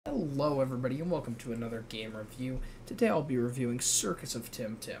Hello everybody and welcome to another game review. Today I'll be reviewing Circus of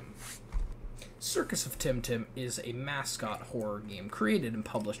TimTim. Circus of TimTim is a mascot horror game created and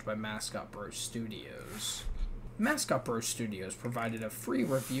published by Mascot Bros Studios. Mascot Bros Studios provided a free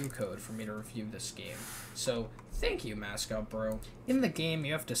review code for me to review this game, so thank you, Mascot Bro. In the game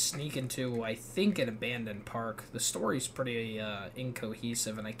you have to sneak into, I think, an abandoned park. The story's pretty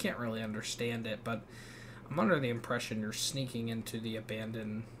incohesive and I can't really understand it, but I'm under the impression you're sneaking into the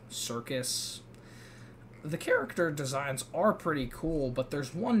abandoned circus. The character designs are pretty cool, but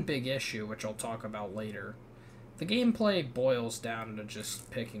there's one big issue, which I'll talk about later. The gameplay boils down to just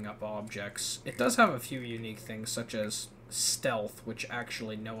picking up objects. It does have a few unique things, such as stealth, which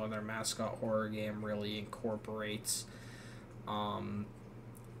actually no other mascot horror game really incorporates.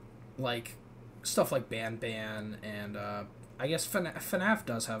 Like, stuff like Ban Ban, and I guess FNAF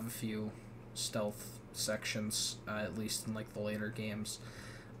does have a few stealth sections, at least in like the later games,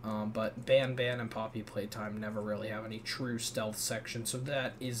 but Ban Ban and Poppy Playtime never really have any true stealth sections, so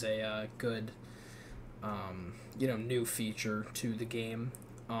that is a good new feature to the game,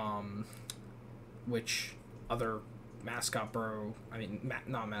 which other mascot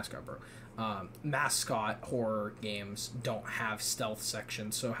horror games don't have stealth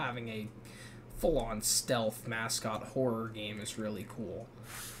sections, so having a full-on stealth mascot horror game is really cool.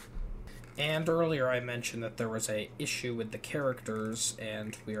 And earlier I mentioned that there was a issue with the characters,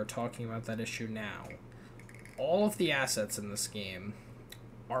 and we are talking about that issue now. All of the assets in this game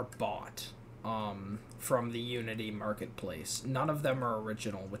are bought from the Unity marketplace. None of them are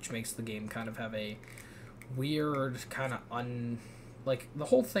original, which makes the game kind of have a weird kind of like, the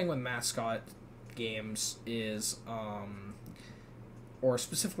whole thing with mascot games is or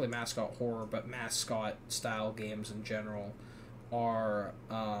specifically mascot horror, but mascot style games in general are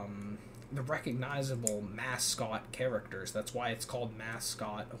the recognizable mascot characters. That's why it's called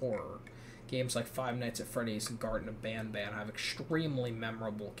mascot horror. Games like Five Nights at Freddy's and Garden of Ban Ban have extremely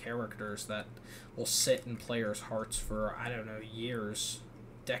memorable characters that will sit in players' hearts for, I don't know, years,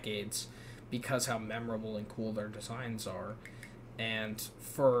 decades, because how memorable and cool their designs are. And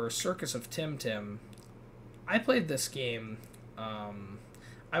for Circus of TimTim, I played this game,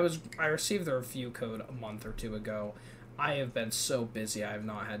 I received the review code a month or two ago. I have been so busy I have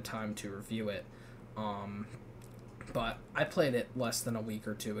not had time to review it, but I played it less than a week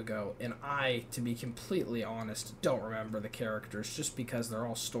or two ago, and I, to be completely honest, don't remember the characters just because they're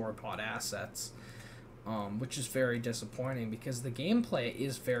all store-bought assets, which is very disappointing because the gameplay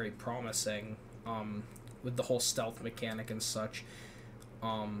is very promising, with the whole stealth mechanic and such,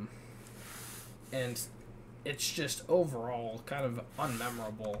 and it's just overall kind of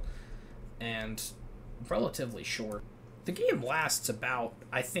unmemorable and relatively short. The game lasts about,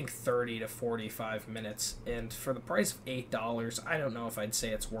 I think, 30 to 45 minutes, and for the price of $8, I don't know if I'd say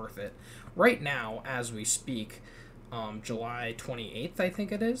it's worth it. Right now, as we speak, July 28th, I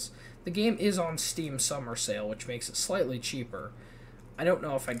think it is, the game is on Steam Summer Sale, which makes it slightly cheaper. I don't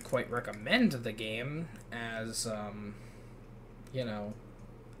know if I'd quite recommend the game, as,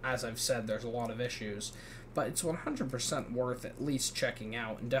 as I've said, there's a lot of issues, but it's 100% worth at least checking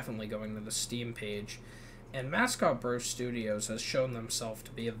out and definitely going to the Steam page. And Mascot Bros Studios has shown themselves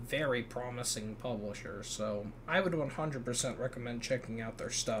to be a very promising publisher, so I would 100% recommend checking out their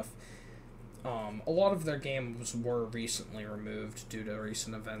stuff. A lot of their games were recently removed due to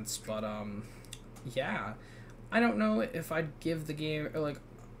recent events, but yeah, I don't know if I'd give the game,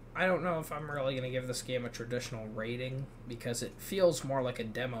 I don't know if I'm really going to give this game a traditional rating, because it feels more like a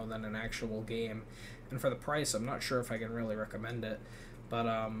demo than an actual game, and for the price, I'm not sure if I can really recommend it, but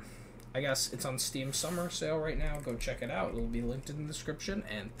I guess it's on Steam Summer Sale right now. Go check it out. It'll be linked in the description.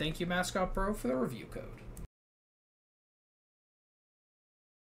 And thank you, Mascot Bro, for the review code.